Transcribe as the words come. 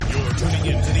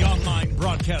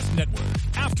broadcast network,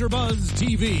 AfterBuzz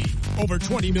TV. Over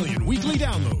 20 million weekly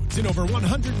downloads in over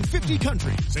 150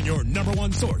 countries, and your number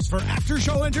one source for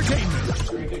after-show entertainment.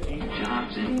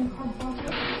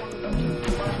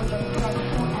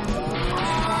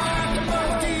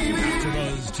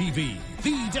 AfterBuzz TV,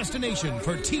 the destination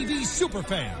for TV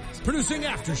superfans. Producing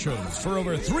aftershows for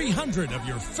over 300 of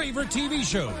your favorite TV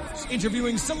shows.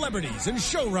 Interviewing celebrities and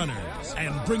showrunners.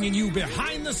 And bringing you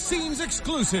behind-the-scenes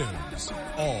exclusives.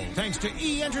 All thanks to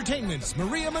E! Entertainment's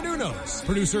Maria Menounos,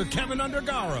 producer Kevin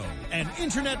Undergaro, and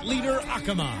internet leader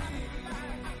Akamai.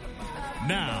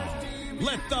 Now,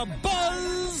 let the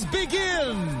buzz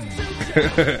begin!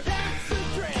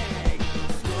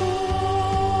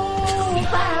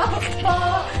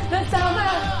 The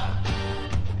summer.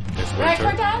 It's Right,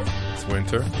 winter. Cortez? It's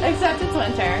winter. Except it's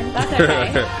winter. That's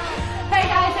okay. Hey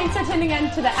guys, thanks for tuning in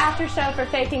to the After Show for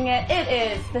Faking It. It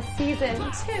is the season 2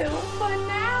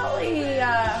 finale.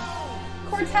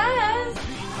 Cortez,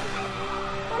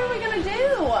 what are we gonna do?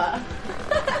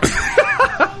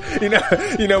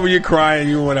 You know when you're crying,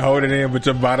 you want to hold it in, but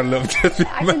your bottom lip just...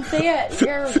 I can see it.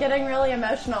 You're getting really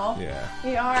emotional. Yeah.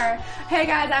 You are. Hey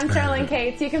guys, I'm Sterling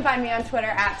Cates. You can find me on Twitter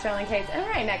at Sterling Cates. And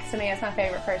right next to me is my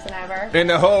favorite person ever. In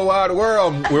the whole wide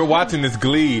world, we're watching this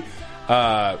Glee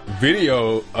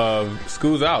video of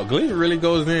School's Out. Glee really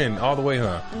goes in all the way,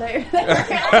 huh?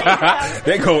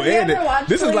 They go in.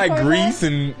 This is like Grease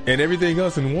and everything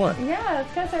else in one. Yeah, it's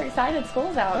because they're excited.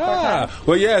 School's out.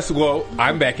 Well, yes. Well,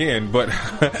 I'm back in, but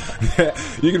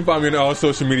you can find me on all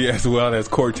social media as well as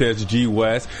Cortez G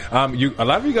West. A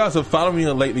lot of you guys have followed me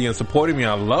lately and supported me.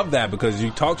 I love that because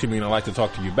you talk to me and I like to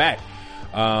talk to you back.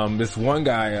 This one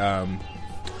guy,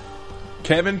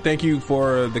 Kevin, thank you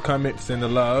for the comments and the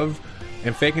love.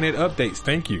 And Faking It updates,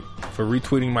 thank you for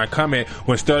retweeting my comment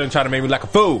when Sterling tried to make me like a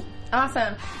fool.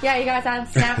 Awesome. Yeah, you guys have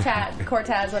Snapchat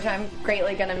Cortez, which I'm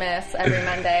greatly going to miss every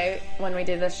Monday when we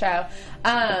do this show.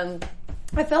 I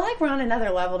feel like we're on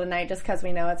another level tonight just because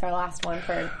we know it's our last one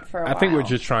for a while. I think we're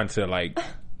just trying to like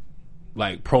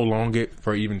prolong it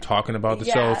for even talking about the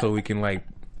show so we can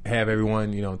have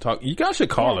everyone, talk. You guys should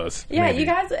call us. Yeah, maybe. you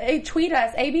guys tweet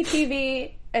us,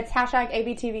 ABTV. It's hashtag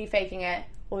ABTV Faking It.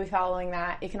 We'll be following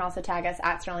that. You can also tag us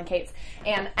at Sterling Cates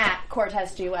and at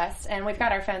Cortez G West. And we've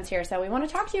got our phones here, so we want to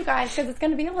talk to you guys because it's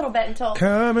going to be a little bit until...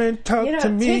 Come and talk to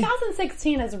me.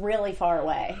 2016 is really far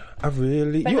away. I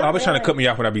really... You always trying to cut me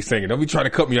off when I be singing. Don't be trying to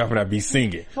cut me off when I be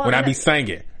singing. Well, when I be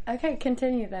singing. Okay,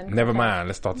 continue then. Never mind.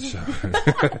 Let's start the show.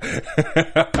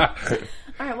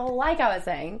 All right, well, like I was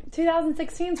saying,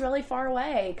 2016 is really far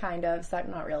away, kind of. So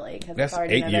not really, because it's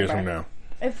already 8 years from now.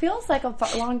 It feels like a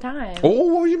long time. Oh,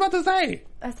 what were you about to say?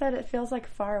 I said it feels like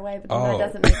far away, but then that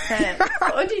doesn't make sense.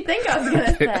 What do you think I was going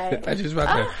to say? I just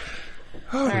about to...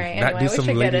 All right, not anyway, do some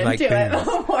we should get into things. it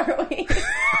before we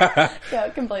go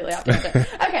completely off tangent.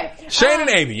 Okay. Shane and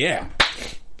Amy, yeah.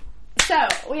 So,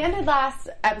 we ended last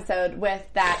episode with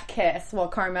that kiss. Well,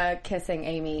 Karma kissing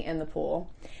Amy in the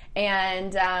pool.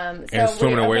 And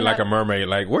swimming away like a mermaid.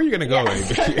 Like, where are you going to go,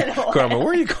 Amy? Karma, where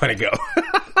are you going to go?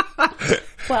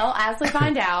 Well, as we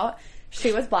find out,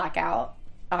 she was blackout.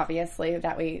 Obviously,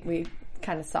 that we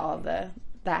kind of saw that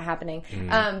happening.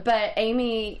 But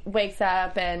Amy wakes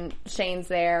up and Shane's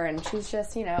there, and she's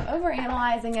just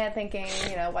overanalyzing it, thinking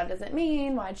what does it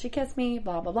mean? Why'd she kiss me?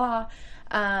 Blah blah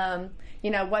blah.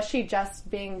 Was she just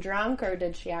being drunk, or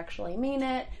did she actually mean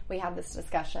it? We had this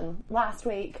discussion last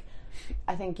week.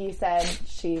 I think you said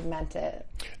she meant it.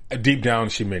 Deep down,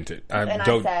 she meant it. I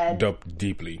said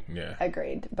deeply. Yeah,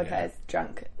 agreed, because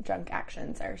drunk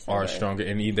actions are stronger,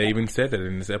 and they even said that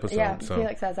in this episode. Yeah, so.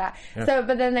 Felix says that. Yeah. So,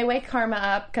 but then they wake Karma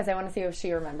up because they want to see if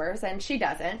she remembers, and she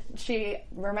doesn't. She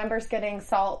remembers getting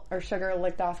salt or sugar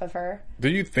licked off of her. Do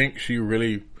you think she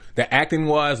really? The acting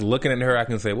was looking at her. I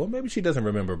can say, well, maybe she doesn't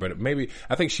remember, but maybe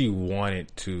I think she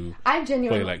wanted to.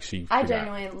 Play like she. I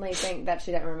genuinely think that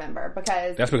she didn't remember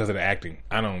because that's because of the acting.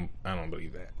 I don't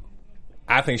believe that.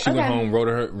 I think she went home,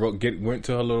 went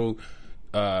to her little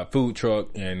food truck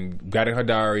and got in her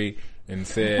diary and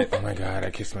said, "Oh my God,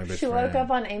 I kissed my best friend." She woke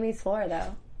up on Amy's floor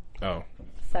though. Oh.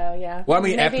 So yeah. Well, I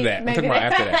mean, after that. I'm talking about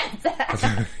after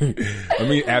that. I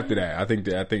mean, after that,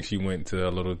 I think she went to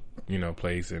a little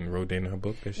place and wrote in her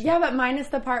book that she. Yeah, but minus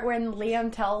the part when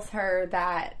Liam tells her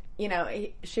that.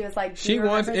 She was like... She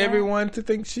wants everyone to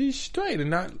think she's straight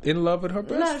and not in love with her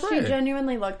best friend. No, she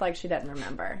genuinely looked like she didn't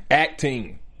remember.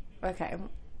 Acting. Okay.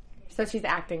 So she's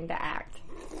acting to act.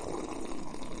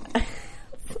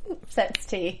 Sets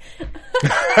tea.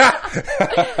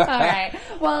 All right.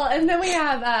 Well, and then we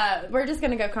have... we're just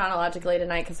going to go chronologically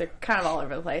tonight because they're kind of all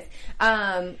over the place.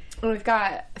 We've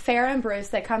got Farrah and Bruce.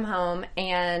 They come home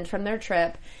and from their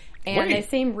trip... And they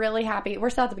seem really happy. We're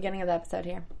still at the beginning of the episode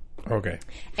here. Okay.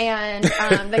 And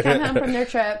they come home from their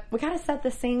trip. We got to set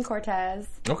the scene, Cortez.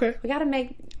 Okay. We got to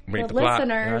make the I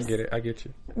listeners get it. I get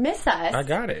you. miss us. I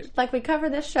got it. Like we cover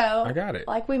this show. I got it.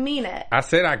 Like we mean it. I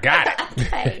said I got it.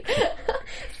 Okay.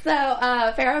 So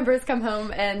Farrah and Bruce come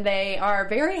home and they are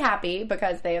very happy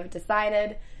because they have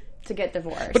decided to get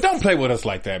divorced. But don't play with us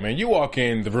like that, man. You walk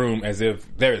in the room as if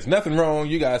there is nothing wrong.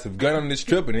 You guys have gone on this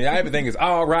trip and everything is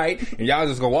all right. And y'all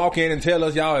just gonna walk in and tell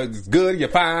us y'all it's good, you're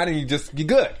fine, and you're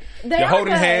good. You're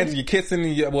holding hands, you're kissing,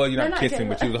 and you're not kissing,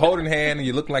 but you're holding hand and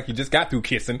you look like you just got through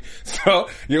kissing. So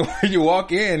you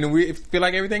walk in and we feel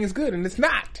like everything is good and it's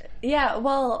not. Yeah,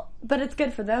 well, but it's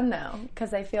good for them though, because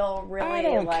they feel really I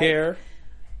don't care.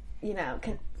 You know,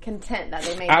 content that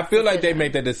they made. I feel like they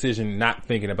made that decision not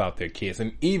thinking about their kids.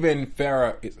 And even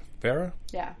Farrah, is it Farrah?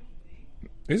 Yeah.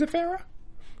 Is it Farrah?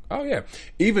 Oh yeah.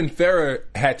 Even Farrah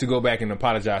had to go back and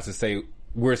apologize to say,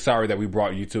 we're sorry that we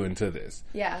brought you two into this.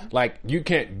 Yeah. Like, you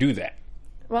can't do that.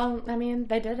 Well, I mean,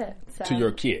 they did it. So. To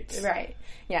your kids. Right.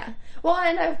 Yeah. Well,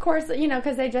 and of course, you know,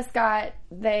 because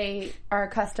they are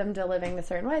accustomed to living a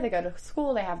certain way. They go to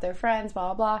school, they have their friends,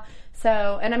 blah, blah, blah.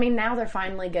 So, and I mean, now they're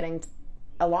finally getting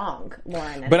along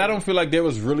more. But I don't feel like there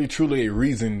was really truly a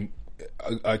reason,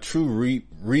 a true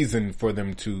reason for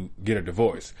them to get a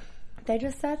divorce. They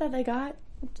just said that they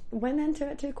went into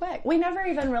it too quick. We never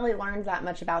even really learned that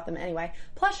much about them anyway.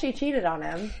 Plus, she cheated on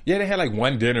him. Yeah, they had like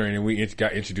one dinner and then we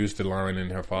got introduced to Lauren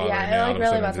and her father. Yeah, and now it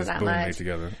really wasn't that much. They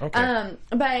together. Okay.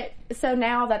 But so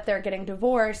now that they're getting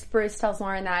divorced, Bruce tells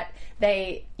Lauren that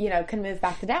they, can move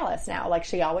back to Dallas now. Like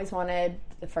she always wanted.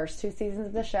 The first 2 seasons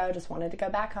of the show, just wanted to go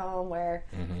back home where,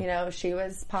 she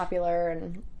was popular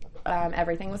and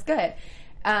everything was good.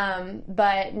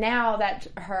 But now that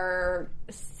her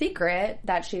secret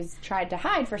that she's tried to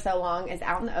hide for so long is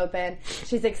out in the open,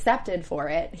 she's accepted for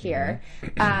it here.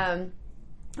 And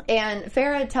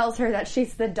Farrah tells her that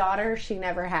she's the daughter she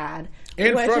never had.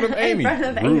 In front of Amy. In front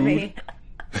of Amy.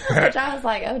 Which I was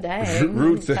like, oh dang.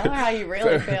 Rude. Tell her how you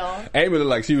really feel. Amy looked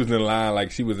like she was in line,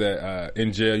 like she was at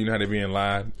in jail. You know how they be in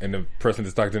line, and the person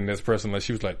that's talking to the next person, like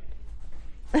she was like,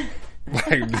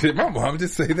 did my mom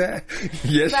just say that?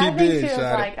 Yes, she did. She was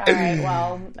like, all right,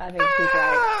 well, I think she's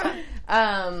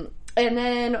right. And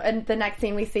then the next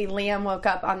scene we see Liam woke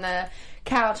up on the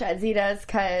couch at Zita's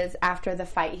because after the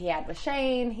fight he had with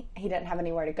Shane, he didn't have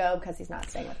anywhere to go because he's not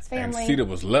staying with his family. And Zita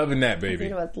was loving that, baby.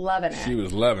 Zita was loving it. She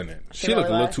was loving it. She really looked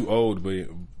a little too old, but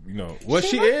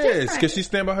she is is because she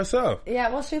stand by herself. Yeah,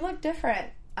 well, she looked different.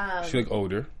 She looked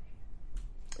older.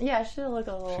 Yeah, she looked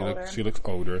a little older. She looks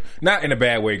older. Not in a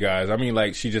bad way, guys. I mean,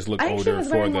 like, she just looked older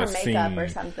for the scene. Makeup or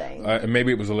something.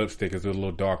 Maybe it was a lipstick because it was a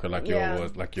little darker like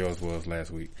yours was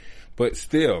last week. But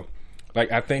still,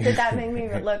 like, I think... Did that make me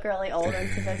look really old and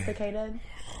sophisticated?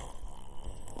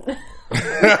 No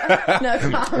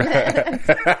comment.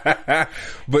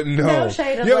 But no. No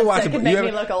shade of lipstick could make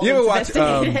me look old and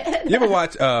sophisticated. You ever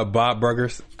watch Bob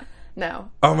Burgers? No.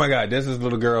 Oh my God, there's this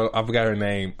little girl, I forgot her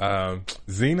name,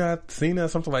 Cena,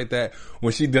 something like that.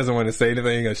 When she doesn't want to say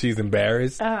anything or she's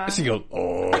embarrassed, she goes,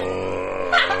 oh.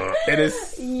 It is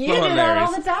so you hilarious. Do that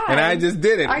all the time. And I just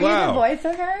did it. Are you the voice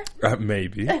of her?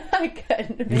 Maybe. I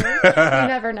couldn't be. You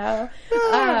never know.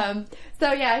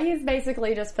 So yeah, he's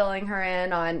basically just filling her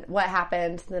in on what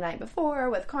happened the night before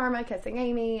with Karma kissing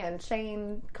Amy and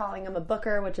Shane calling him a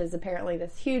booker, which is apparently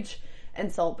this huge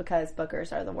insult because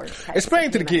bookers are the worst type.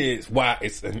 Explain to the kids why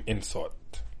it's an insult.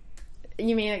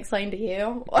 You mean explain to you?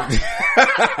 You're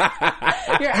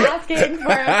asking for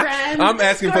a friend. I'm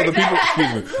asking for the people.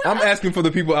 Excuse me. I'm asking for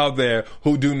the people out there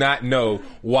who do not know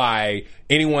why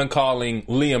anyone calling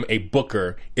Liam a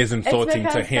booker is insulting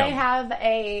to him. They have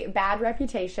a bad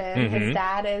reputation. Mm-hmm. His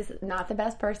dad is not the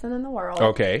best person in the world.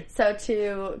 Okay. So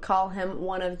to call him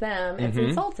one of them, it's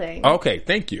insulting. Okay,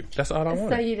 thank you. That's all I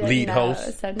want. So you didn't Lead know.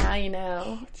 host. So now you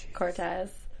know, Cortez.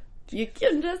 You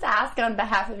can just ask on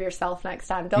behalf of yourself next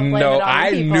time. Don't blame it on people.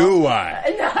 I knew why.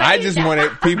 No, I just wanted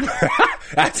people.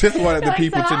 I just wanted the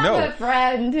people to know. I have a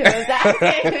friend who is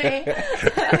asking me.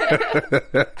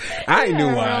 I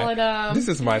knew why. Really this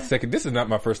is my second. This is not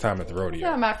my first time at the rodeo. It's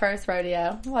not my first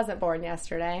rodeo. I wasn't born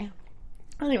yesterday.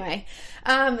 Anyway,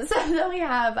 so then we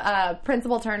have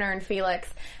Principal Turner and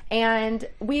Felix, and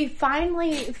we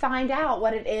finally find out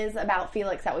what it is about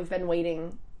Felix that we've been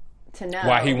waiting to know.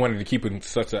 Why he wanted to keep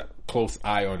such a close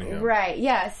eye on him. Right,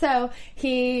 yeah. So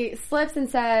he slips and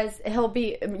says he'll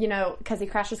be, because he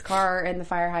crashed his car in the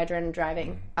fire hydrant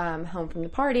driving home from the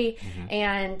party. Mm-hmm.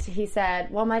 And he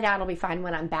said, well, my dad will be fine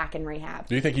when I'm back in rehab.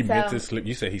 Do you think he meant to slip?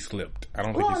 You said he slipped. I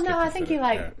don't think he slipped. Well, no, I think he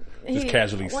just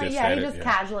casually said it. He just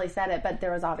casually said it, but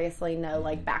there was obviously no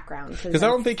background. Because I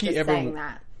don't think he ever saying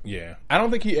that. Yeah. I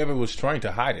don't think he ever was trying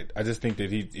to hide it. I just think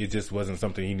that it just wasn't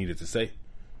something he needed to say.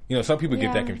 You know, some people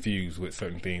get that confused with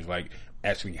certain things, like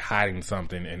actually hiding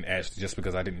something, and just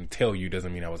because I didn't tell you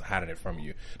doesn't mean I was hiding it from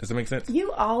you. Does that make sense?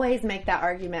 You always make that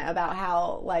argument about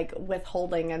how, like,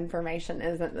 withholding information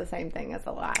isn't the same thing as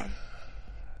a lie.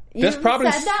 You've said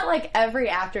that, like, every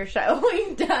after show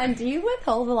we've done. Do you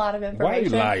withhold a lot of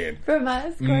information? Why are you lying? From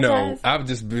us, Cortez? No, I've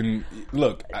just been...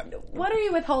 Look... What are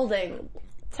you withholding?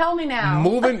 Tell me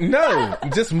now.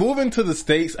 Just moving to the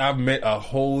States, I've met a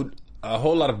whole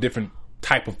lot of different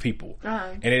type of people.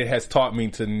 And it has taught me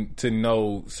to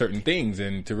know certain things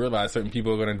and to realize certain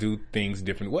people are going to do things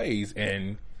different ways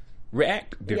and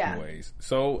react different ways.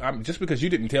 So just because you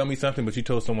didn't tell me something but you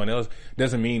told someone else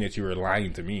doesn't mean that you were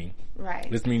lying to me. Right.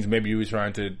 This means maybe you were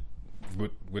trying to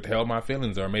withheld my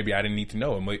feelings, or maybe I didn't need to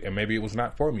know, and maybe it was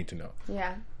not for me to know.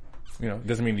 Yeah. You know,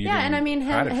 doesn't mean that you didn't. Yeah, and I mean,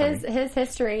 his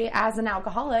history as an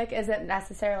alcoholic isn't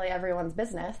necessarily everyone's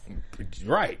business.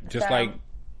 Right. Just like,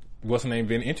 what's her name,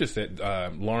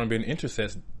 Lauren Ben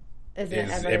Intercess is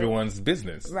everyone's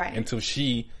business. Right. Until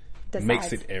she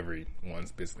makes it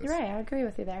everyone's business. Right, I agree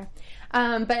with you there.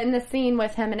 But in the scene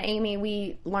with him and Amy,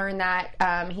 we learn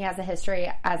that he has a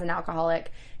history as an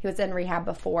alcoholic. He was in rehab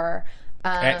before.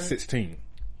 At 16.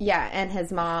 Yeah, and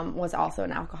his mom was also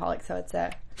an alcoholic, so it's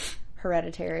a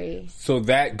hereditary. So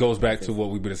that goes back to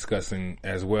what we were discussing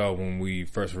as well when we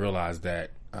first realized that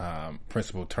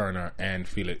Principal Turner and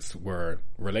Felix were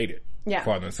related. Yeah.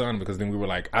 Father and son, because then we were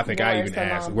like, I think I even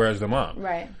asked, where's the mom?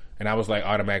 Right. And I was like,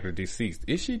 automatically deceased.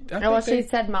 Is she? She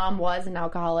said mom was an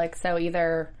alcoholic, so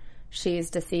either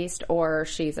she's deceased or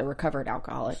she's a recovered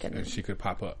alcoholic. And she could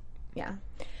pop up. Yeah.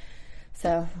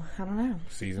 So, I don't know.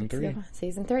 Season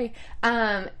 3.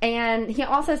 And he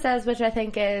also says, which I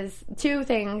think is two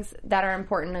things that are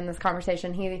important in this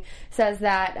conversation. He says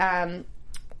that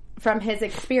from his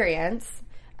experience,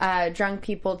 drunk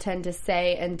people tend to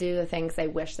say and do the things they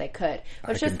wish they could.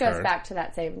 Which just goes back to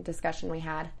that same discussion we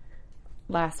had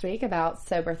last week about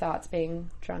sober thoughts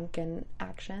being drunken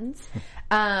actions.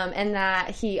 And that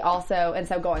he also, and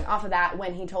so going off of that,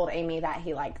 when he told Amy that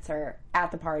he liked her at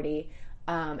the party,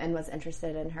 and was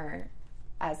interested in her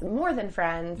as more than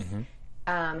friends,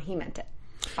 he meant it,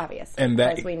 obviously. And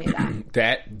because we knew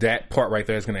that. that part right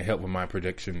there is going to help with my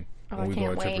prediction. When we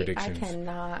go into predictions. I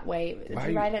cannot wait. Did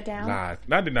you write it down? Nah,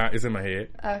 I did not. It's in my head.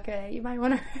 Okay, you might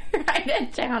want to write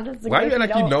it down. Just why you act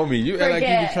like you know me? You act like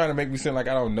you be trying to make me seem like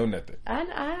I don't know nothing.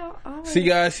 I see,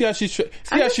 guys, see how she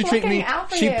treat me?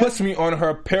 She puts me on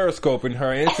her Periscope and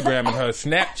her Instagram and her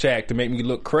Snapchat to make me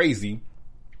look crazy.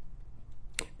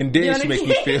 And then she makes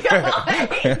me feel...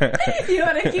 You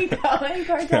want to keep going,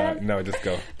 Cortez? No, just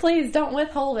go. Please don't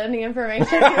withhold any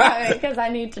information because I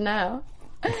need to know.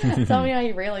 Tell me how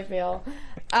you really feel.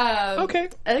 Okay.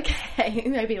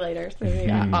 Maybe later.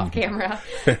 Maybe off camera.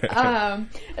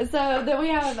 So then we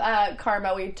have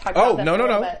Karma. We talked about this a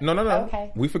little bit.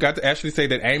 Okay. We forgot to actually say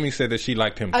that Amy said that she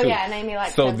liked him too. Oh yeah, and Amy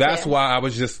liked him too. So that's why I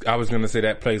was going to say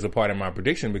that plays a part in my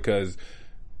prediction, because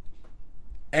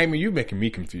Amy, you're making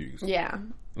me confused. Yeah.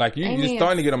 Like, you're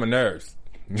starting to get on my nerves.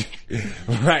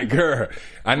 Like, girl,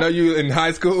 I know you in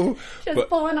high school. Just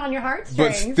pulling on your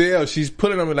heartstrings. But still, she's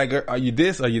pulling on me like, are you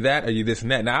this, are you that, are you this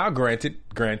and that? Now, granted,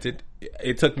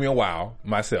 it took me a while,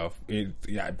 myself.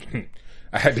 I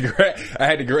had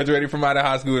to graduate from out of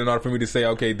high school in order for me to say,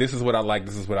 okay, this is what I like,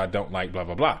 this is what I don't like, blah,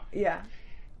 blah, blah. Yeah.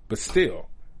 But still,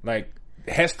 like,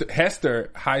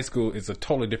 Hester High School is a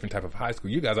totally different type of high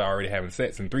school. You guys are already having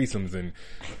sex and threesomes and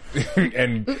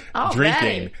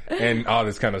drinking and all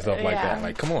this kind of stuff like that.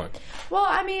 Like, come on. Well,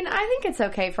 I mean, I think it's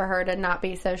okay for her to not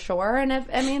be so sure.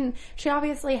 And she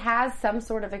obviously has some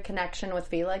sort of a connection with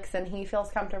Felix, and he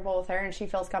feels comfortable with her and she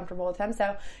feels comfortable with him.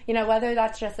 So, whether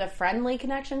that's just a friendly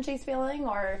connection she's feeling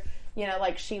or,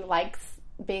 like she likes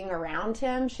being around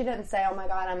him. She didn't say, oh my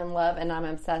God, I'm in love and I'm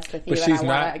obsessed with you and I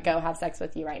want to go have sex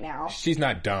with you right now. She's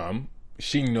not dumb.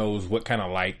 She knows what kind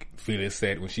of like Felix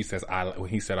said when he said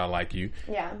I like you.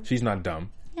 Yeah. She's not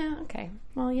dumb. Yeah, okay.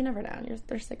 Well, you never know.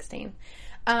 They're 16.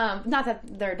 Not that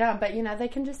they're dumb, but they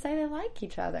can just say they like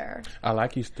each other. I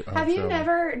like you. Have you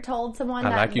never told someone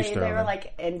that they were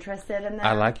like interested in them?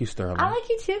 I like you, Sterling. I like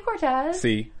you too, Cortez.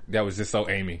 See, that was just so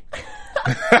Amy.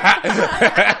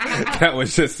 That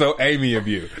was just so Amy of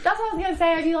you. That's what I was gonna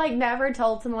say. Have you never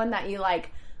told someone that you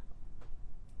liked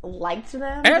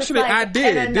them? Actually, I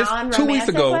did this 2 weeks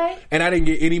ago, way? And I didn't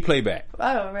get any playback.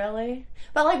 Oh, really?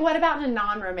 But what about in a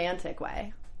non-romantic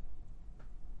way?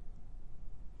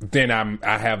 Then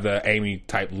I have the Amy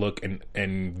type look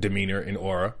and demeanor and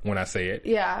aura when I say it.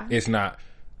 Yeah. It's not,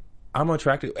 I'm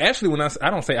attracted. Actually, when I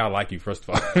don't say I like you, first of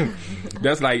all.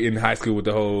 That's like in high school with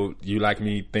the whole you like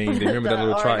me thing. They remember that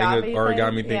little triangle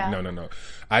origami thing? Yeah. No.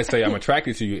 I say I'm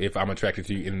attracted to you if I'm attracted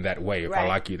to you in that way, if I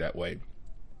like you that way.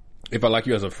 If I like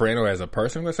you as a friend or as a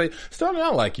person, I'm going to say, Sterling, I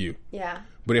like you. Yeah.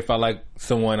 But if I like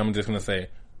someone, I'm just going to say,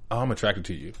 oh, I'm attracted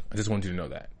to you. I just want you to know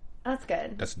that. That's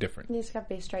good. That's different. You just got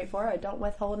to be straightforward. Don't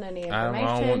withhold any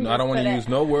information. I don't want to use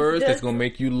no words that's going to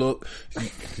make you look,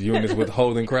 you and this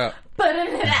withholding crap. Putting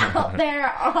it out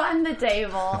there on the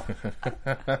table.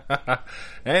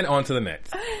 And on to the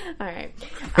next. All right.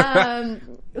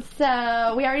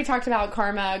 So we already talked about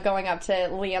Karma going up to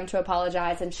Liam to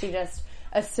apologize, and she just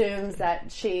assumes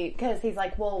that because he's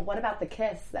like, well, what about the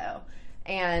kiss, though?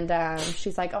 And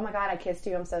she's like, oh, my God, I kissed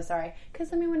you. I'm so sorry.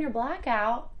 Because, I mean, when you're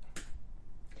blackout,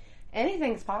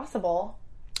 anything's possible.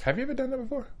 Have you ever done that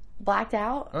before? Blacked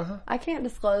out? Uh-huh. I can't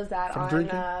disclose that From on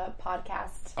drinking? a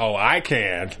podcast. Oh, I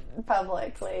can.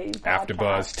 Publicly.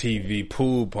 AfterBuzz TV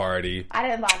pool party. I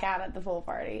didn't black out at the pool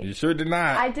party. You sure did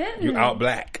not. I didn't. You out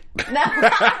black. No.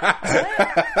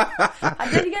 I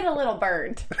did get a little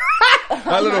burnt.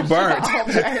 A little burnt.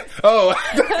 Oh.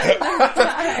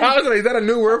 I was like, is that a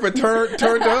new word for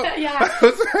turned up? Yeah.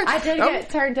 I did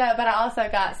get turned up, but I also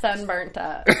got sunburnt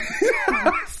up.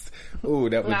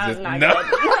 Ooh, that was just not no.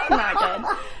 good. Not good.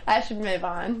 I should move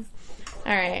on.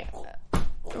 All right.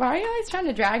 Why are you always trying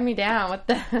to drag me down with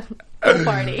the pool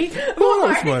party?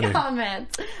 Pool party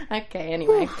comments. Okay,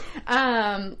 anyway.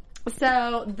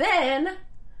 So then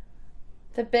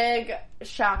the big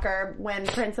shocker when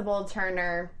Principal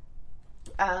Turner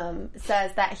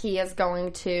says that he is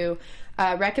going to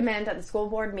recommend at the school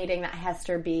board meeting that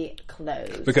Hester be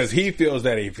closed. Because he feels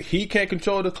that if he can't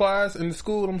control the class in the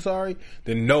school,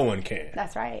 then no one can.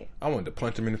 That's right. I wanted to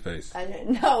punch him in the face.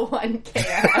 No one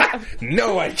can.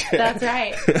 No one can. That's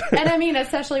right. And I mean,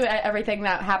 especially with everything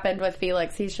that happened with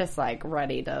Felix, he's just like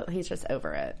he's just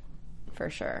over it.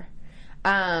 For sure.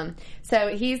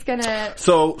 So he's gonna...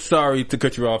 So, sorry to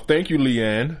cut you off. Thank you,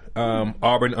 Leanne.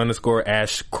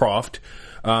 Auburn_Ashcroft.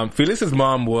 Felix's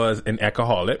mom was an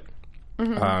alcoholic.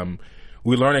 Mm-hmm.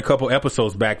 We learned a couple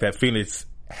episodes back that Felix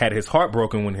had his heart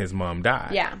broken when his mom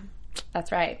died. Yeah,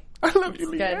 that's right. I love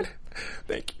you, Leanne. Good.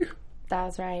 Thank you. That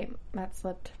was right. That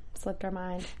slipped our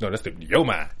mind. No, that slipped your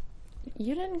mind.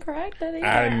 You didn't correct it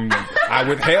either. I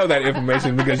withheld that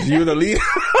information because you're the leader.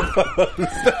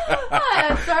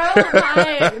 I'm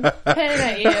throwing my pin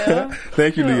at you.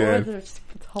 Thank you, Leanne.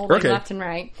 Holding left and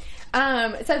right.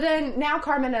 So then now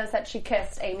Karma knows that she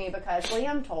kissed Amy because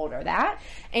Liam told her that.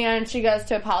 And she goes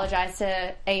to apologize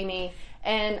to Amy.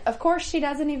 And of course she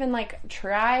doesn't even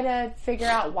try to figure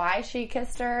out why she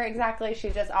kissed her exactly.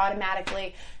 She just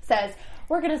automatically says,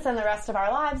 we're going to spend the rest of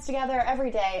our lives together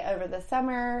every day over the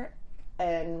summer.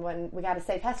 And when we got to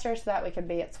save Hester so that we could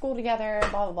be at school together,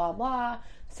 blah, blah, blah, blah.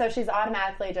 So she's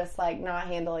automatically just not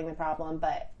handling the problem,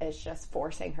 but is just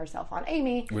forcing herself on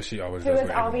Amy. Which she always does. Who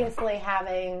is obviously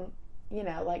having,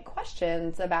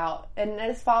 questions about, and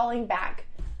is falling back,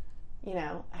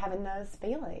 having those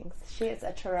feelings. She is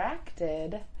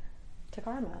attracted to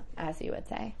Karma, as you would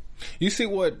say. You see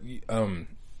what,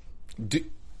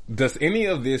 does any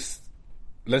of this,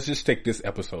 let's just take this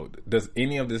episode. Does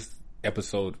any of this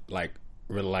episode,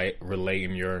 relay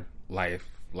in your life,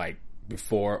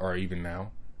 before or even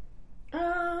now?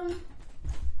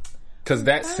 Because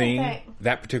that scene,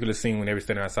 that particular scene when they were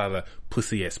standing outside the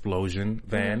pussy explosion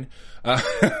van,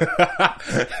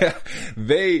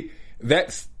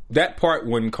 that part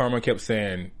when Karma kept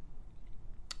saying,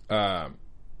 I'm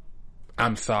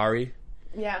sorry.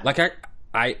 Yeah.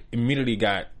 I immediately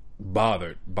got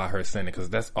bothered by her saying it because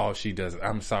that's all she does.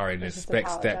 I'm sorry and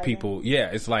expects that people,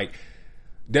 it's like,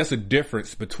 there's a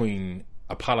difference between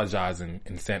apologizing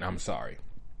and saying I'm sorry.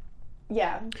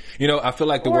 Yeah. I feel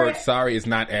like the word sorry is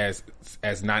not as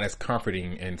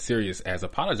comforting and serious as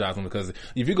apologizing, because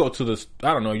if you go to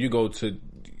you go to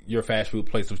your fast food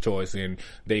place of choice and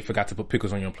they forgot to put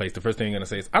pickles on your plate, the first thing you're going to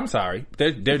say is, I'm sorry.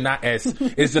 They're not as,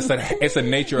 it's just it's a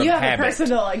nature of habit. You have a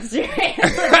personal experience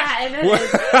with that, and it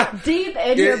is deep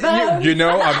in your bones.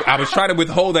 I was trying to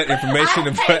withhold that information.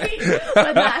 When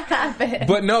that happened.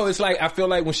 But no, it's I feel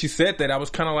like when she said that, I was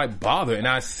kind of bothered, and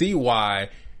I see why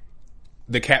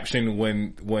the caption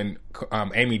when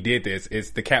Amy did this,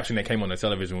 it's the caption that came on the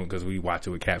television because we watch it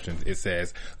with captions. It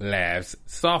says, laughs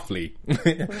softly.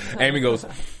 Amy goes,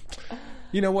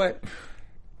 you know what?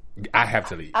 I have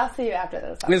to leave. I'll see you after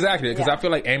this. Exactly, because I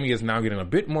feel like Amy is now getting a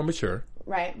bit more mature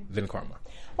than Karma.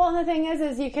 Well, the thing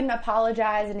is you can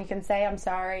apologize and you can say I'm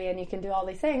sorry and you can do all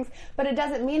these things, but it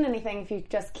doesn't mean anything if you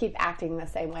just keep acting the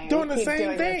same way. Doing the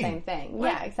same thing.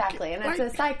 Yeah, exactly. And it's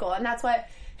a cycle. And that's what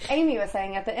Amy was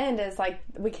saying at the end is like,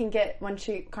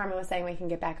 Karma was saying we can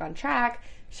get back on track.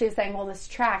 She was saying, well, this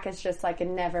track is just like a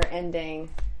never ending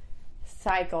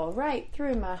cycle right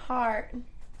through my heart.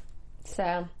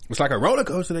 So it's like a roller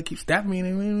coaster that keeps stabbing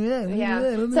me.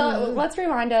 Yeah. So let's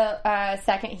rewind a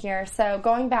second here. So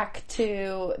going back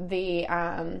to the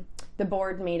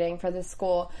board meeting for the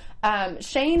school,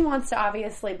 Shane wants to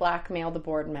obviously blackmail the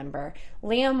board member.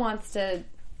 Liam wants to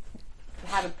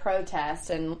have a protest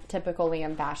in typical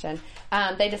Liam fashion.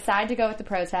 They decide to go with the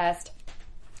protest.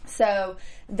 So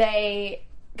they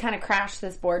kind of crash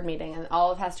this board meeting, and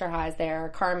all of Hester High's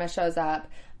there. Karma shows up.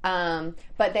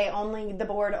 But the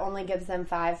board only gives them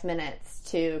 5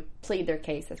 minutes to plead their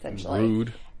case, essentially.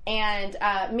 Rude. And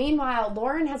meanwhile,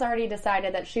 Lauren has already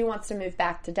decided that she wants to move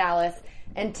back to Dallas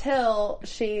until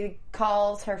she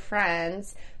calls her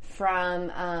friends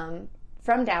from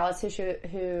Dallas,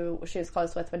 who she was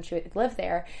close with when she lived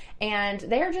there, and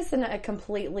they're just in a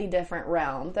completely different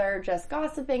realm. They're just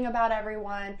gossiping about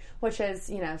everyone, which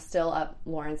is, still up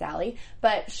Lauren's alley.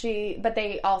 But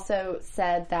they also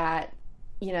said that,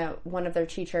 one of their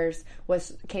teachers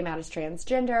came out as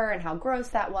transgender and how gross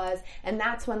that was. And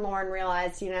that's when Lauren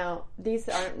realized, these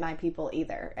aren't my people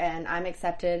either. And I'm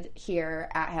accepted here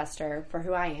at Hester for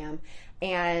who I am.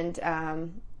 And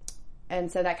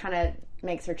so that kind of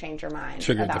makes her change her mind.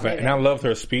 And I loved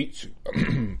her speech.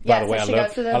 By the way,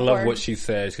 I love what she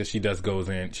says, because she does go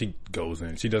in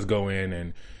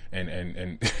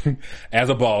and as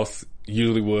a boss,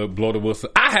 usually would blow the whistle.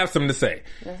 I have something to say.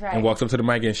 That's right. And walks up to the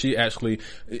mic, and she actually,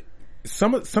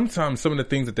 sometimes some of the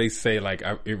things that they say, like,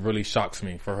 it really shocks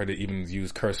me for her to even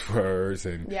use curse words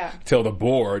and tell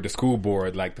the school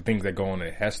board, like, the things that go on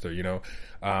at Hester,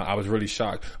 I was really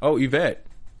shocked. Oh, Yvette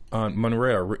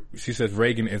Monreal, she says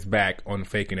Reagan is back on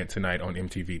Faking It tonight on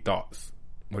MTV. Thoughts?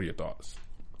 What are your thoughts?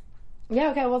 Yeah,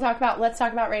 okay, let's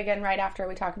talk about Reagan right after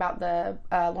we talk about the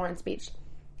Lauren speech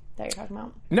that you're talking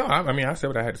about. No, I said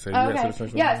what I had to say. Okay.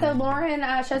 Yeah, so Lauren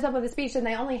shows up with a speech, and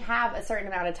they only have a certain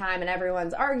amount of time, and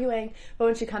everyone's arguing, but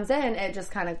when she comes in, it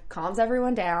just kind of calms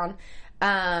everyone down.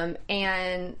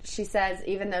 And she says,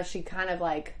 even though she kind of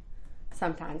like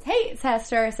sometimes hates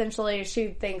Hester, essentially, she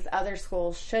thinks other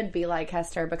schools should be like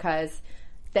Hester because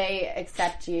they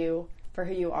accept you for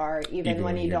who you are, even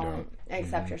when you don't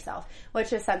accept yourself,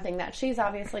 which is something that she's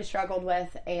obviously struggled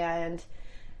with. And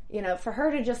for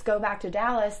her to just go back to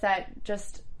Dallas, that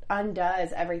just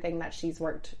undoes everything that she's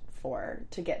worked for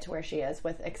to get to where she is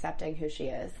with accepting who she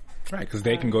is. Right, because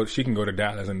she can go to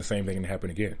Dallas and the same thing can happen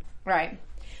again. Right.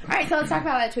 All right, so let's talk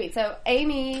about that tweet. So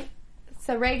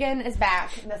Reagan is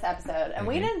back in this episode, and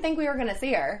we didn't think we were going to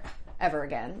see her ever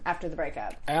again after the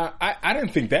breakup. I didn't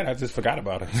think that. I just forgot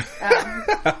about it.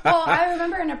 Well, I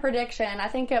remember in a prediction, I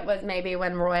think it was maybe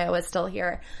when Roya was still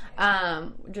here,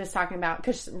 just talking about,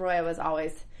 because Roya was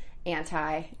always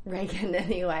anti-Reagan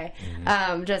anyway,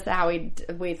 just how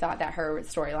we thought that her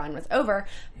storyline was over.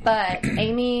 But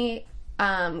Amy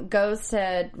goes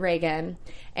to Reagan,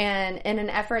 and in an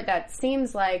effort that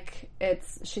seems like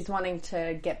she's wanting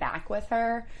to get back with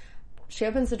her, she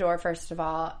opens the door, first of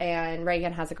all, and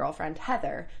Reagan has a girlfriend,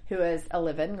 Heather, who is a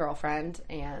live-in girlfriend,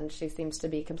 and she seems to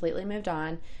be completely moved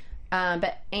on.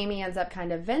 But Amy ends up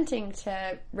kind of venting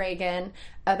to Reagan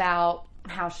about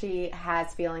how she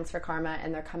has feelings for Karma,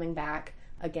 and they're coming back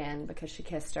again because she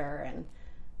kissed her, and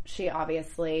she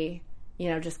obviously,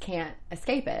 just can't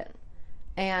escape it.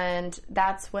 And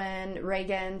that's when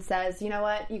Reagan says, you know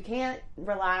what, you can't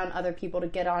rely on other people to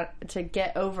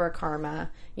get over Karma.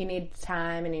 You need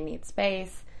time and you need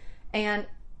space. And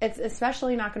it's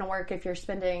especially not going to work if you're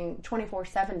spending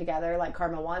 24/7 together like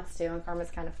Karma wants to, and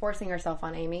Karma's kind of forcing herself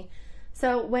on Amy.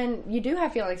 So when you do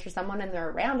have feelings for someone and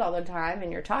they're around all the time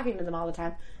and you're talking to them all the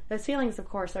time, those feelings, of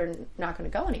course, are not going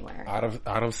to go anywhere.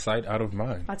 Out of sight, out of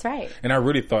mind. That's right. And I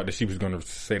really thought that she was going to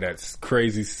say that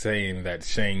crazy saying that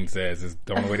Shane says is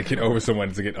the only way to get over someone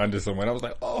is to get under someone. I was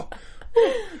like, oh.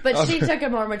 But she took a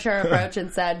more mature approach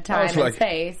and said time and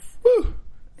space. Whew.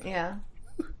 Yeah.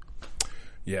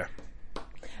 Yeah.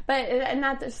 But, and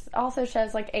that just also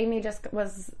shows, like, Amy just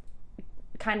was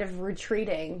kind of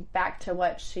retreating back to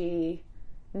what she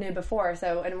knew before.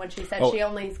 So, and when she said she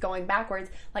only is going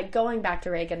backwards, like going back to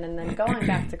Reagan and then going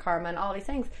back to Karma and all these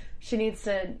things, she needs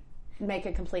to make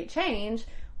a complete change,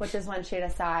 which is when she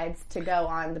decides to go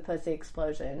on the Pussy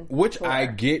Explosion Which tour. I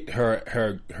get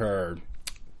her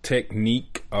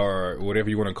technique or whatever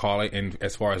you want to call it, and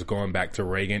as far as going back to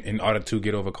Reagan in order to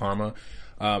get over Karma.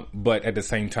 But at the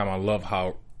same time, I love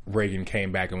how Reagan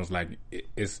came back and was like,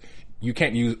 you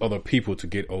can't use other people to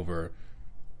get over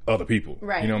other people.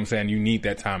 Right. You know what I'm saying? You need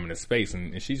that time and the space.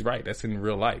 And she's right. That's in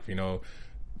real life,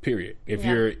 period. If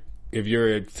you're if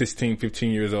you're 16,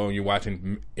 15 years old and you're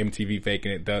watching MTV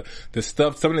faking it, the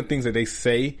stuff, some of the things that they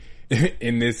say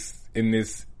in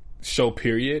this show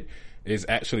period is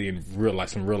actually in real life,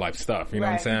 some real life stuff. You know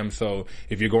what I'm saying? So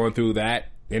if you're going through that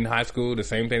in high school, the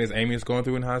same thing as Amy is going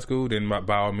through in high school, then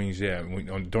by all means,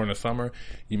 during the summer,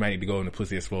 you might need to go in the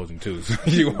pussy explosion too.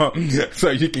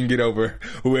 So you can get over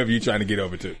whoever you're trying to get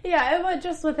over to. Yeah, it would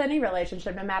just with any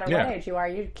relationship, no matter what age you are,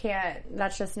 you can't,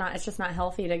 it's just not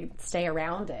healthy to stay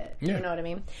around it. Yeah. You know what I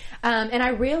mean? And I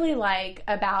really like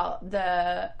about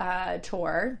the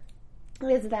tour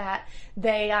is that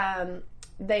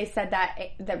they said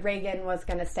that Reagan was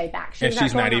going to stay back.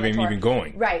 She's not even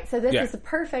going. Right. So this is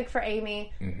perfect for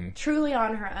Amy, truly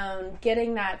on her own,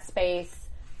 getting that space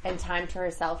and time to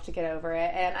herself to get over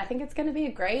it. And I think it's going to be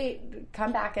a great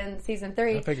comeback in season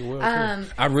 3. I think it will, too.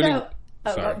 I really... no,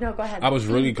 go ahead. I was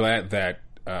really glad that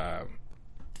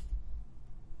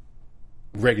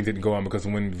Reagan didn't go on, because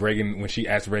when she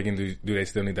asked Reagan, do they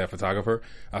still need that photographer?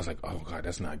 I was like, oh God,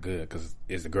 that's not good, because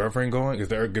is the girlfriend going? If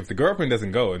the girlfriend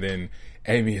doesn't go, and then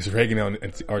Amy and Reagan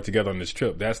are together on this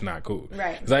trip, that's not cool.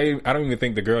 Right. Because I don't even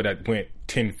think the girl that went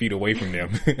 10 feet away from them.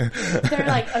 They're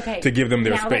like, okay, to give them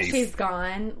their now space. That she's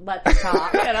gone, let's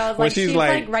talk. And I was like, she's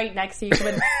like right next to you.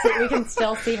 We can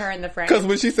still see her in the frame. Because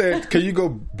when she said, can you go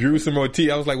brew some more tea?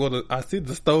 I was like, well, I see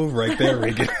the stove right there,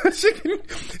 Reagan.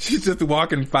 She's just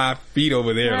walking 5 feet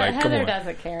over there. Like, Heather come on.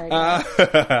 Doesn't care.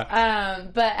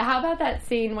 But how about that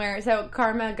scene where, so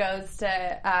Karma goes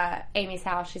to Amy's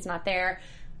house. She's not there.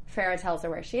 Farrah tells her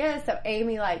where she is. So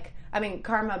Amy,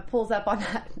 Karma pulls up on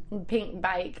that pink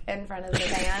bike in front of the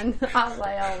van. I was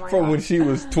like, oh my God. From when she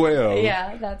was 12.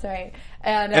 Yeah, that's right.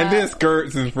 And then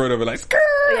skirts in front of it, like, skirt!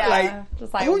 Yeah, like,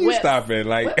 just like, who whips, you stopping?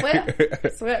 Like,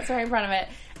 whips right in front of it.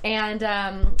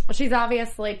 And she's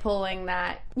obviously pulling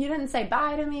that, you didn't say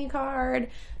bye to me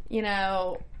card,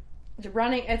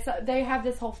 running. They have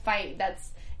this whole fight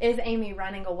is Amy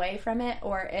running away from it,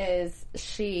 or is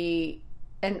she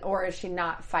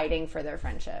not fighting for their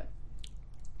friendship?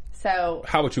 So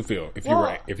how would you feel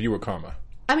if you were Karma?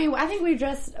 I mean, I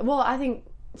think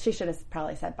she should have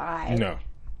probably said bye. No.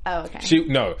 Oh, okay.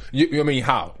 I mean,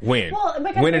 how? When? Well,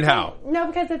 when and how? No,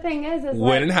 because the thing is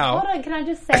when and how? Hold on, can I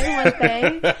just say one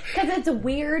thing? Because it's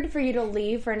weird for you to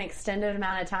leave for an extended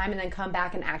amount of time and then come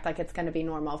back and act like it's going to be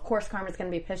normal. Of course, Karma's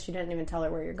going to be pissed you didn't even tell her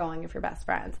where you're going if you're best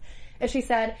friends. If she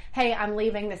said, hey, I'm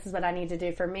leaving, this is what I need to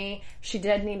do for me, she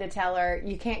did need to tell her,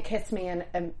 you can't kiss me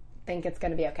and think it's going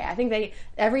to be okay. I think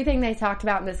everything they talked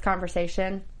about in this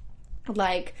conversation,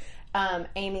 like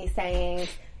Amy saying,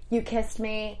 you kissed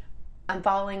me, I'm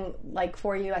falling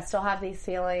for you, I still have these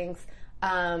feelings,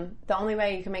 the only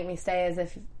way you can make me stay is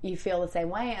if you feel the same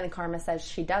way. And Karma says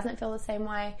she doesn't feel the same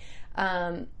way,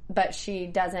 but she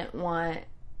doesn't want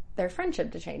their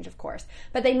friendship to change, of course.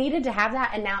 But they needed to have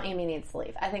that, and now Amy needs to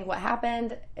leave. I think what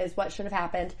happened is what should have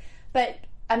happened. But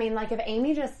I mean, if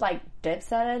Amy just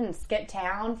dipsetted and skipped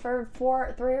town for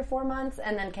 3 or 4 months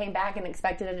and then came back and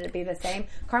expected it to be the same,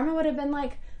 Karma would have been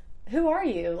like, who are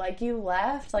you? You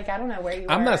left? I don't know where you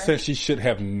were. I'm not saying she should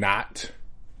have not,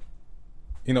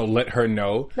 let her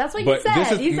know. That's what you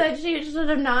said. You said she should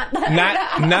have not let her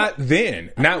know. Not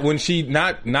then. Not when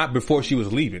not before she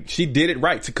was leaving. She did it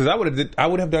right. Because I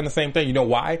would have done the same thing. You know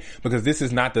why? Because this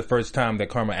is not the first time that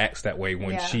Karma acts that way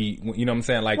when she, you know what I'm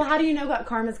saying? Well, how do you know what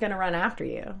Karma's going to run after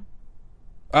you?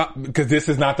 Because this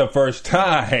is not the first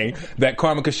time that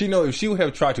Karma, because she know if she would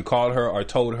have tried to call her or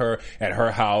told her at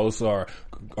her house or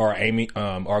Amy,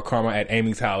 or Karma at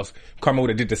Amy's house, Karma would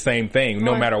have did the same thing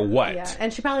no matter what. Yeah.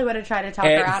 And she probably would have tried to talk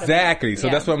her out of it. Exactly. So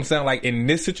that's what I'm saying. In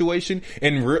this situation,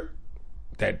 I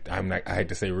hate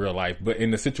to say real life, but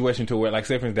in the situation to where,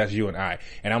 say for instance, that's you and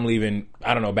I'm leaving,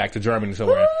 I don't know, back to Germany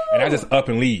somewhere, Woo! And I just up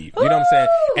and leave. You know what I'm saying?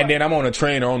 And then I'm on a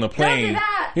train or on the plane. Don't do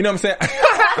that. You know what I'm saying?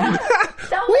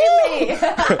 Don't leave me.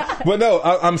 But no,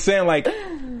 I'm saying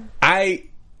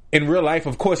in real life,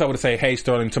 of course, I would say, hey,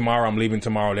 Sterling, tomorrow, I'm leaving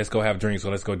tomorrow. Let's go have drinks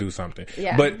or let's go do something.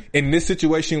 Yeah. But in this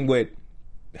situation with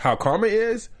how Karma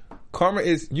is Karma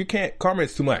is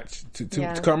too much.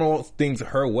 Karma wants things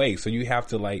her way. So you have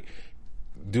to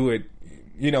do it,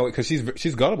 because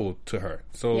she's gullible to her.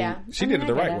 So she did it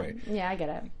the right way. Yeah, I get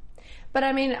it. But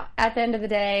I mean, at the end of the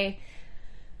day,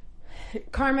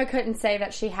 Karma couldn't say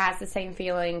that she has the same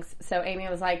feelings, so Amy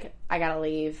was like, I gotta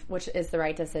leave, which is the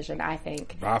right decision, I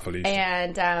think.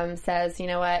 And says, you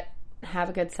know what, have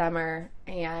a good summer,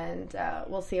 and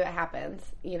we'll see what happens,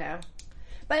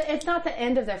 But it's not the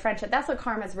end of their friendship. That's what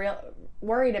Karma's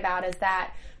worried about, is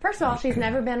that, first of all, she's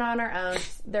never been on her own.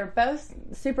 They're both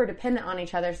super dependent on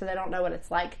each other, so they don't know what it's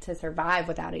like to survive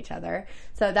without each other.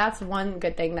 So that's one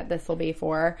good thing that this will be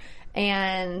for.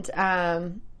 And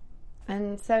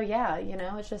And so, yeah,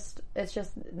 it's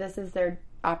just this is their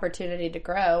opportunity to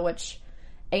grow, which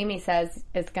Amy says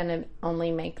is going to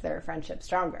only make their friendship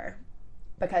stronger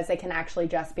because they can actually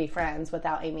just be friends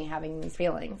without Amy having these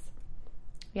feelings.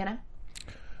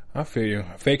 I feel you.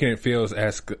 Faking It Feels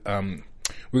ask, we're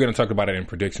going to talk about it in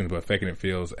predictions, but Faking It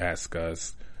Feels asked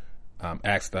us,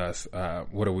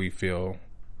 what do we feel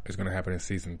is going to happen in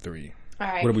season 3? All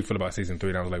right. What do we feel about season 3?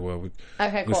 And I was like, well, we'll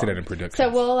see that in predictions. So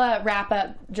we'll wrap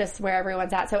up just where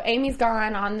everyone's at. So Amy's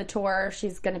gone on the tour.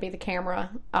 She's going to be the camera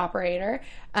operator.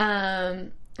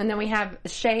 And then we have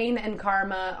Shane and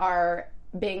Karma are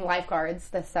being lifeguards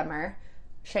this summer.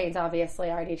 Shane's obviously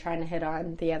already trying to hit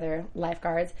on the other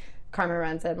lifeguards. Karma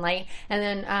runs in late.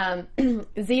 And then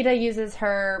Zeta uses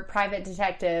her private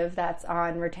detective that's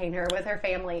on retainer with her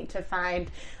family to find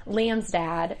Liam's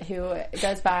dad,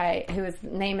 whose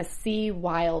name is C.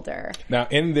 Wilder. Now,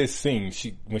 in this scene,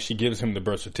 when she gives him the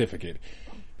birth certificate,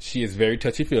 she is very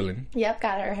touchy-feeling. Yep,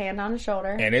 got her hand on his shoulder.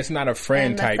 And it's not a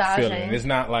friend-type feeling. It's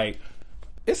not like,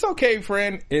 it's okay,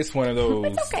 friend. It's one of those.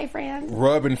 It's okay, friend.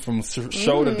 Rubbing from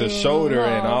shoulder to shoulder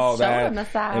and all that.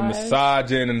 Massage. And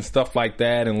massaging and stuff like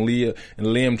that. And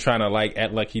Liam trying to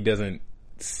act like he doesn't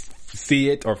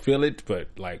see it or feel it. But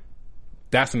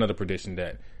that's another prediction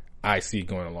that I see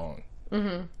going along.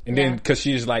 Mm-hmm. And then, because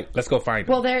she's like, let's go find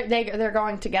him. Well, they're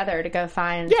going together to go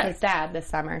find his dad this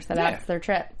summer. So that's their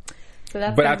trip. So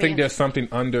that's. But I think there's something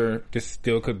under, this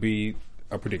still could be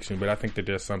a prediction, but I think that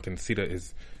there's something.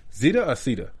 Zeta or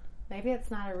Sita? Maybe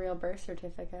it's not a real birth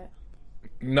certificate.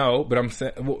 No, but I'm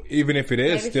saying, well, even if it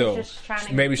is,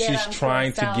 maybe she's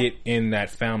trying to get in that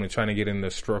family, trying to get in the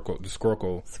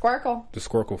Squircle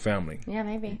family. Yeah,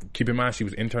 maybe. Keep in mind, she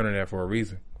was interning there for a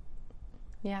reason.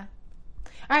 Yeah.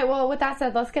 All right. Well, with that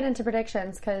said, let's get into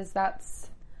predictions because that's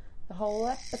the whole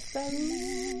episode.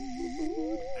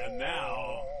 And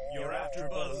now your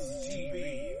AfterBuzz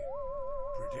TV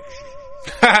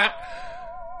predictions.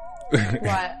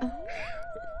 What?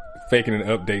 Faking It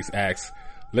Updates asks,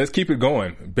 let's keep it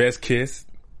going. Best kiss?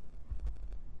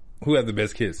 Who had the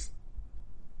best kiss?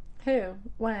 Who?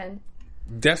 When?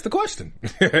 That's the question.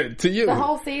 To you. The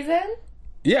whole season?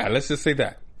 Yeah, let's just say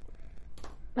that.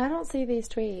 I don't see these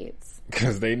tweets.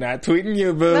 Because they not tweeting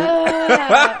you, boo.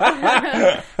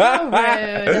 How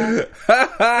rude.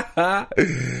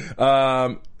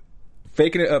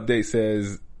 Faking It Update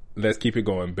says, let's keep it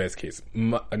going. Best kiss.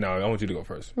 No, I want you to go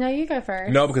first. No, you go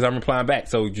first. No, because I'm replying back.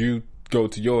 So you go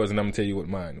to yours, and I'm going to tell you what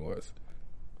mine was.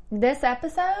 This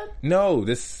episode? No,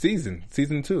 this season.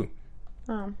 Season 2.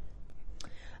 Oh.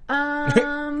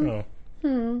 I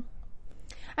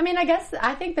mean,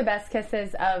 I think the best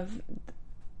kisses of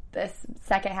this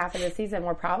second half of the season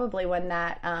were probably when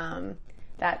that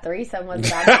threesome was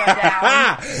about to go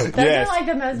down. Those are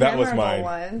the most memorable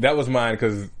ones. That was mine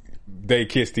because they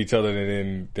kissed each other and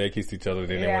then they kissed each other and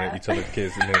then they wanted each other to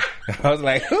kiss. And then I was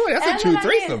like, ooh, that's a true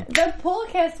threesome. The pool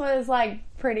kiss was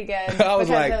pretty good because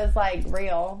it was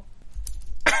real.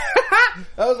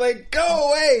 I was like, go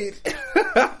away.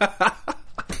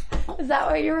 Is that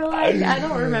what you were like? I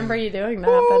don't remember you doing that.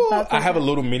 But that's I have a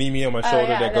little mini-me on my shoulder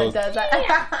that goes... does that.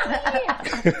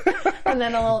 And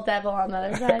then a little devil on the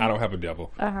other side. I don't have a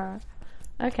devil. Uh-huh.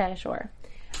 Okay, sure.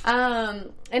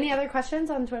 Any other questions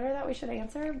on Twitter that we should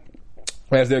answer?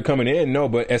 As they're coming in, no.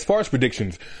 But as far as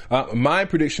predictions, my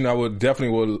prediction, I would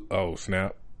definitely... Oh,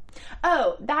 snap.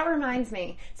 Oh, that reminds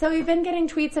me. So we've been getting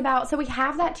tweets about, so we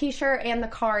have that t-shirt and the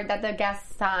card that the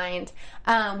guests signed.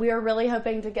 We were really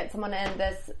hoping to get someone in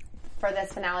for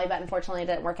this finale, but unfortunately it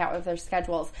didn't work out with their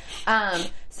schedules.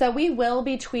 So we will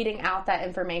be tweeting out that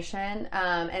information,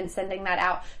 and sending that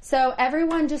out. So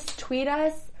everyone just tweet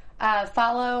us,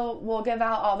 follow, we'll give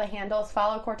out all the handles,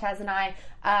 follow Cortez and I,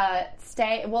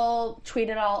 we'll tweet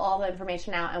it all the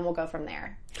information out, and we'll go from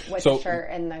there with the shirt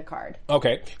and the card.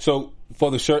 Okay. So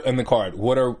for the shirt and the card,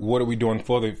 what are we doing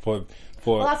for Well,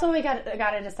 that's what we got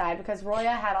to decide, because Roya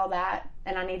had all that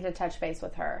and I need to touch base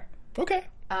with her. Okay.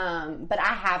 But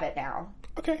I have it now.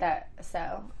 Okay.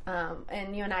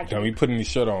 And you and I can... be putting this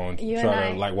shirt on,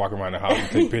 trying to walk around the house and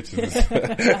take pictures.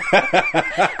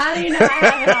 How do you know I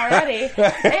have it already?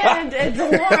 And it's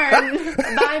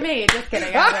worn by me. Just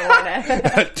kidding. I haven't worn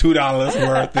it. $2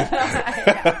 worth.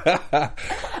 Yeah.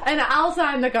 And I'll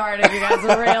sign the card if you guys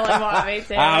really want me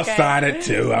to. I'll sign it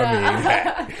too.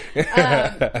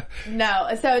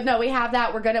 No, we have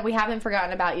that. We haven't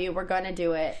forgotten about you. We're going to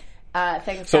do it.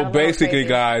 So basically,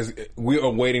 guys, we are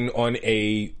waiting on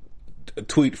a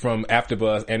tweet from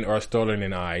AfterBuzz and Sterling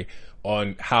and I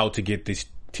on how to get this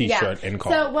t-shirt and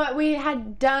card. So what we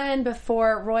had done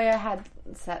before, Roya had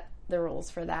the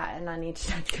rules for that, and I need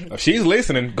to. She's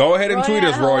listening. Go ahead and tweet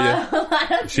us,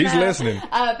 Roya. She's listening.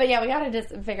 But yeah, we got to just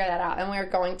figure that out, and we're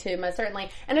going to most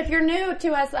certainly. And if you're new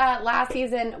to us, last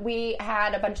season we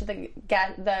had a bunch of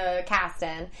the cast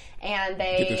in, and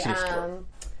they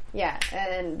yeah,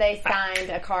 and they signed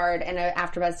a card and an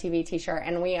AfterBuzz TV T-shirt,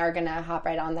 and we are gonna hop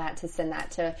right on that to send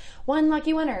that to one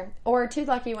lucky winner or two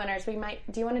lucky winners. We might.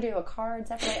 Do you want to do a card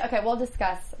separately? Okay, we'll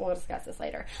discuss this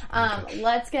later.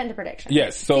 Let's get into predictions.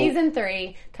 Yes. So season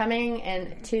 3 coming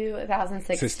in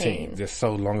 2016. Just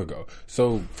so long ago,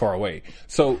 so far away.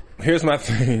 So here's my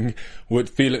thing with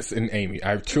Felix and Amy.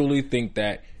 I truly think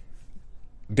that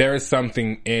there is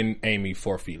something in Amy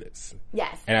for Felix.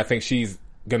 Yes. And I think she's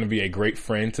going to be a great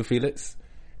friend to Felix.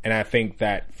 And I think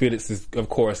that Felix is, of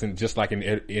course, and just like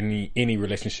in any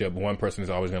relationship, one person is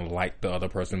always going to like the other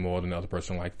person more than the other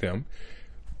person like them.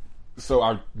 So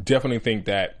I definitely think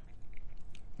that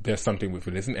there's something with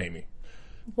Felix and Amy.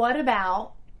 What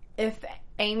about if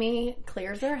Amy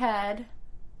clears her head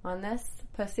on this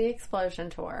Pussy Explosion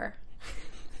tour?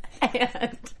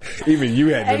 And even you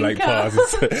had to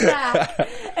pauses.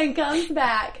 And comes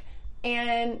back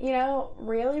and,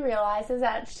 really realizes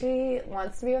that she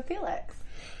wants to be with Felix.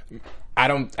 I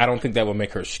don't think that will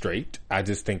make her straight. I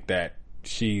just think that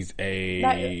she's she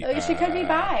could be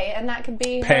bi, and that could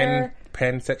be her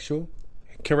pansexual.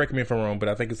 Correct me if I'm wrong, but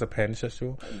I think it's a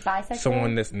pansexual. Bisexual?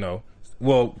 Someone that's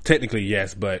well, technically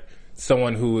yes, but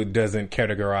someone who doesn't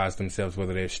categorize themselves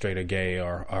whether they're straight or gay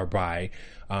or bi.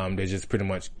 They're just pretty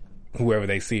much whoever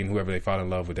they see and whoever they fall in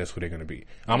love with. That's who they're going to be.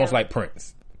 Almost like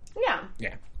Prince. Yeah.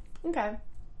 Yeah. Okay.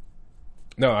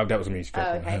 No, that was me. Oh,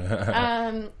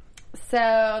 okay.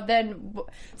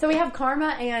 So we have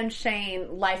Karma and Shane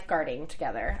lifeguarding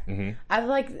together. Mm-hmm.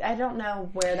 I don't know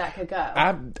where that could go.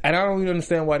 I don't even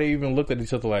understand why they even looked at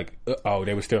each other like,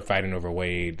 they were still fighting over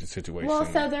Wade's situation. Well,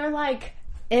 so they're like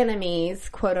enemies,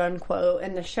 quote unquote,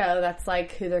 in the show. That's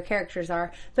like who their characters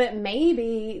are. But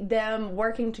maybe them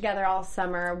working together all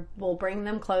summer will bring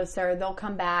them closer. They'll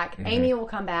come back. Mm-hmm. Amy will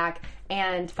come back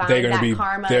and find that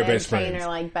Karma and Shane are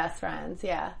like best friends.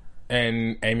 Yeah.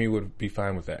 And Amy would be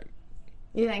fine with that.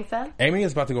 You think so? Amy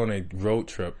is about to go on a road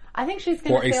trip. I think she's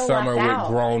going to feel left out. For a summer with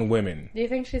grown women. Do you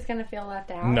think she's going to feel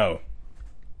left out? No.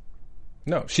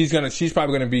 She's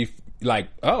probably going to be like,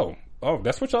 oh,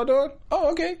 that's what y'all doing?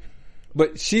 Oh, okay.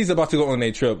 But she's about to go on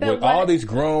a trip with all these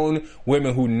grown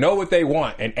women who know what they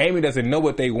want, and Amy doesn't know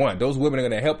what they want. Those women are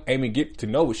going to help Amy get to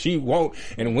know what she wants,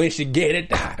 and when she get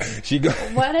it, she go.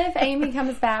 What if Amy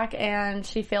comes back and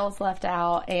she feels left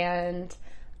out, and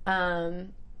Karma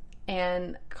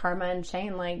and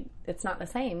Shane, like, it's not the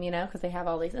same, because they have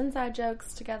all these inside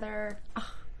jokes together.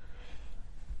 Oh.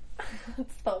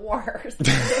 It's the worst.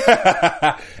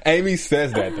 Amy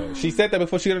says that though. She said that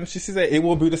before. She said it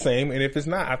will be the same, and if it's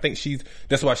not, I think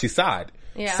that's why she sighed.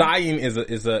 Yeah. Sighing is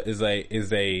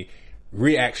a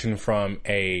reaction from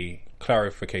a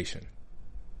clarification.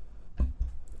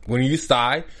 When you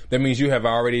sigh, that means you have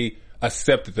already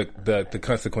accepted the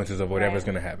consequences of whatever's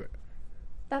going to happen.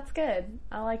 That's good.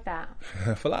 I like that.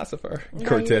 Philosopher.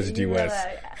 Cortez G. West.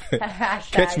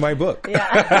 Catch my book.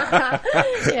 Yeah.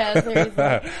 Yeah,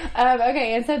 seriously.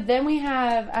 Okay, and so then we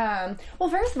have,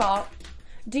 first of all,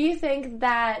 do you think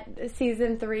that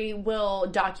season 3 will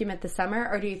document the summer,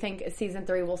 or do you think season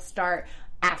 3 will start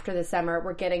after the summer?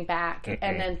 We're getting back,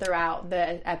 and then throughout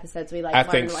the episodes we I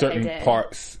think certain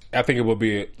parts. I think it will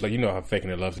be like, how Faking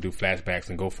It loves to do flashbacks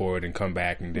and go forward and come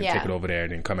back and then take it over there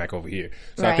and then come back over here.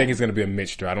 So I think it's going to be a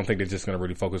mixture. I don't think they're just going to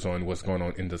really focus on what's going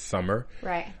on in the summer.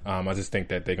 Right. I just think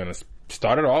that they're going to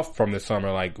start it off from the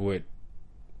summer, like with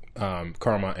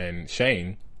Karma and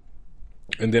Shane,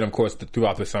 and then of course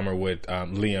throughout the summer with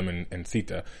Liam and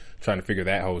Sita, trying to figure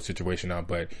that whole situation out.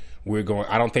 But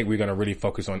I don't think we're going to really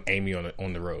focus on Amy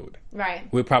on the road. Right.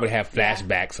 We'll probably have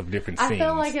flashbacks of different scenes. I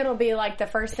feel like it'll be like the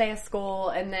first day of school,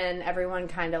 and then everyone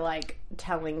kind of like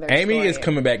telling their Amy story. is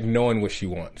coming back knowing what she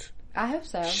wants. I hope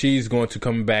so. She's going to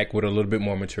come back with a little bit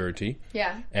more maturity.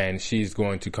 Yeah. And she's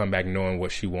going to come back knowing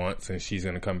what she wants, and she's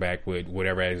going to come back with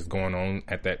whatever is going on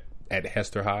at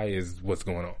Hester High is what's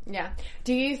going on. Yeah.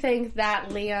 Do you think that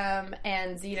Liam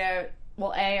and Zito,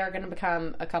 A, are going to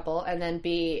become a couple, and then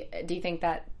B, do you think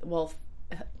that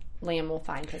Liam will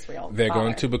find his real They're father?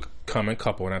 going to become a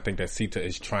couple, and I think that Sita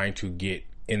is trying to get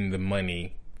in the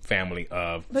money family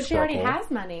of But Squircle. she already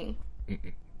has money.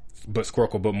 But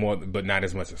Squircle, but not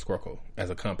as much as Squircle as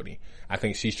a company. I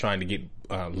think she's trying to get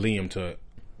Liam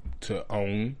to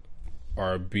own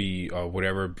or be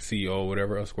whatever CEO or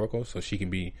whatever of Squircle, so she can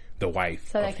be the wife.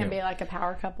 So they can be like a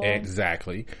power couple.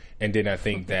 Exactly. And then I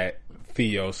think that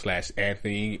Theo /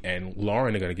 Anthony and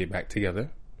Lauren are going to get back together.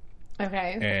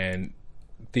 Okay. And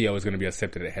Theo is going to be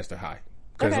accepted at Hester High.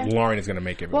 Because Lauren is going to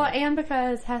make everyone. Well, and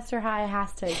because Hester High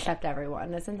has to accept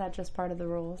everyone. Isn't that just part of the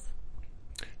rules?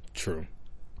 True.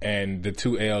 And the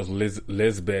two L's,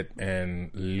 Lisbeth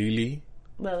and Lily,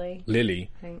 are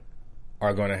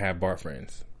going to have bar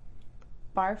friends.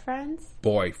 Bar friends?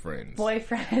 Boyfriends.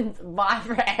 Boyfriends.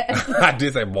 I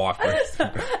did say boyfriends.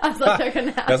 I was like, they're going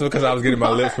to have... That's because I was getting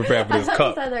my lips prepared for this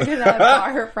cup. So they're going to have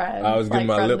bar friends. I was getting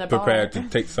my lips prepared to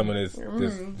take some of this.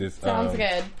 Sounds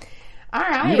good. All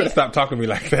right. You better stop talking to me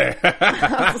like that.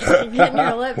 I was like, getting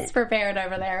your lips prepared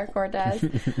over there, Cortez.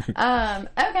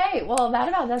 Okay, well, that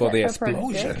about does it for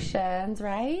predictions,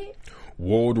 right?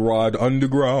 Worldwide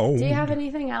Underground. Do you have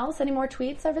anything else? Any more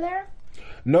tweets over there?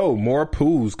 No, more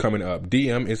poos coming up.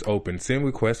 DM is open. Send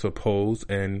requests for polls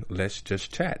and let's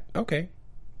just chat. Okay.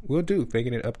 We'll do.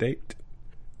 Making an update.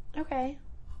 Okay.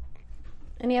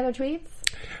 Any other tweets?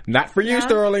 Not for you,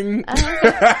 Sterling.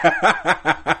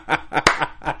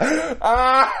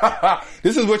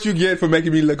 This is what you get for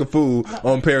making me look a fool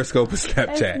on Periscope and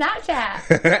Snapchat. It's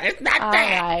Snapchat. It's not All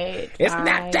that. Right, it's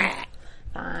not that.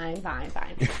 Fine. All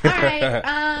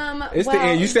right. It's the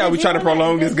end. You see how we try to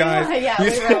prolong this, guys? Yeah, we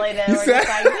really did. We're just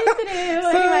like,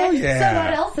 anyway, so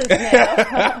what else is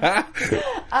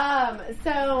new?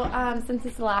 So since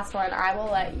it's the last one, I will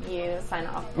let you sign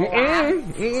off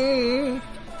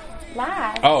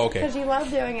last. Oh, okay. Because you love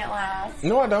doing it last.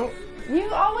 No, I don't.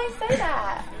 You always say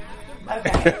that.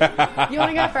 Okay. You want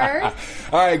to go first?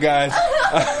 All right, guys.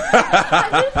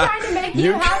 I'm just trying to make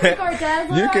you happy, Cortez.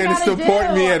 You can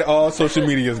support me at all social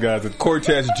medias, guys. It's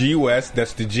Cortez G West.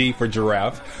 That's the G for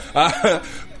giraffe.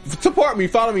 Support me,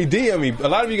 follow me, DM me. A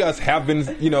lot of you guys have been,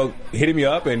 hitting me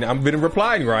up, and I've been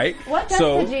replying, right? What does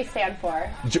the G stand for?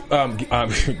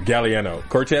 Galliano.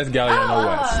 Cortez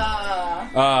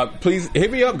Galliano West. Please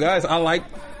hit me up, guys. I like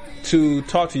to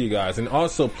talk to you guys. And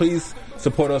also, please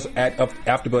support us at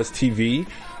AfterBuzz TV.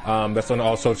 That's on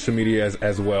all social media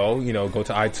as well. Go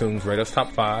to iTunes, rate us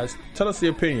top 5s. Tell us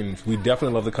your opinions. We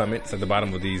definitely love the comments at the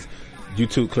bottom of these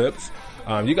YouTube clips.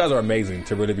 You guys are amazing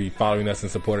to really be following us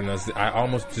and supporting us. I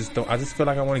just feel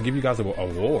like I want to give you guys an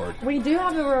award. We do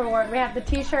have a reward. We have the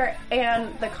t-shirt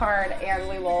and the card, and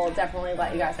we will definitely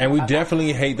let you guys know. And we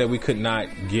definitely hate that we could not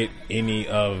get any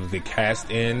of the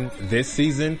cast in this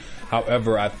season.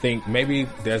 However, I think maybe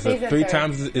there's a 3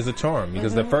 times is a charm,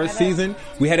 because the first season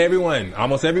we had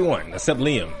almost everyone except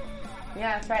Liam.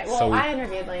 Yeah, that's right. Well, I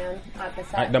interviewed Liam at the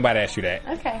set. Nobody asked you that.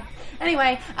 Okay.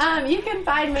 Anyway, you can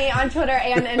find me on Twitter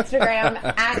and Instagram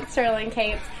at Sterling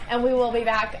Cates, and we will be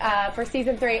back for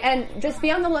season 3. And just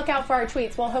be on the lookout for our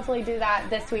tweets. We'll hopefully do that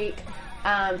this week.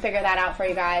 Figure that out for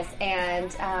you guys. And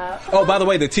by the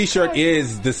way, the t-shirt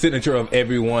is the signature of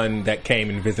everyone that came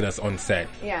and visited us on set.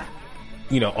 Yeah.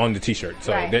 On the t-shirt.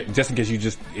 So just in case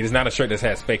it is not a shirt that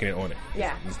has faking it on it.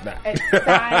 Yeah. It's not. It's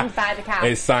signed by the cast.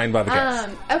 It's signed by the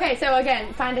cast. Okay, so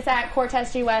again, find us at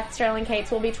Cortez G West, Sterling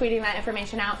Cates. We'll be tweeting that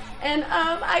information out. And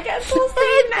I guess we'll see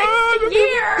you next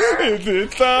year.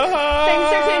 Thanks for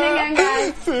tuning in,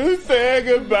 guys. To say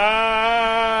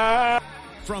goodbye.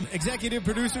 From executive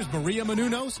producers Maria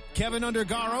Menounos, Kevin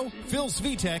Undergaro, Phil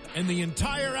Svitek, and the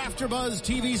entire AfterBuzz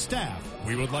TV staff,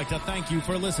 we would like to thank you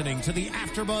for listening to the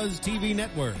AfterBuzz TV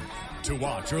network. To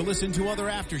watch or listen to other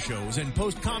after shows and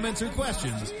post comments or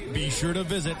questions, be sure to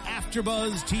visit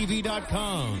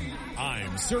AfterBuzzTV.com.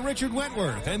 I'm Sir Richard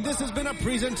Wentworth, and this has been a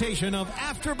presentation of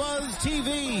AfterBuzz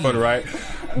TV. All right.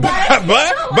 Bye,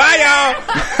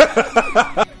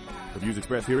 y'all. The views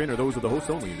expressed herein are those of the hosts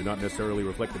only and do not necessarily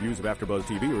reflect the views of AfterBuzz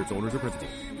TV or its owners or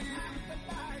principals.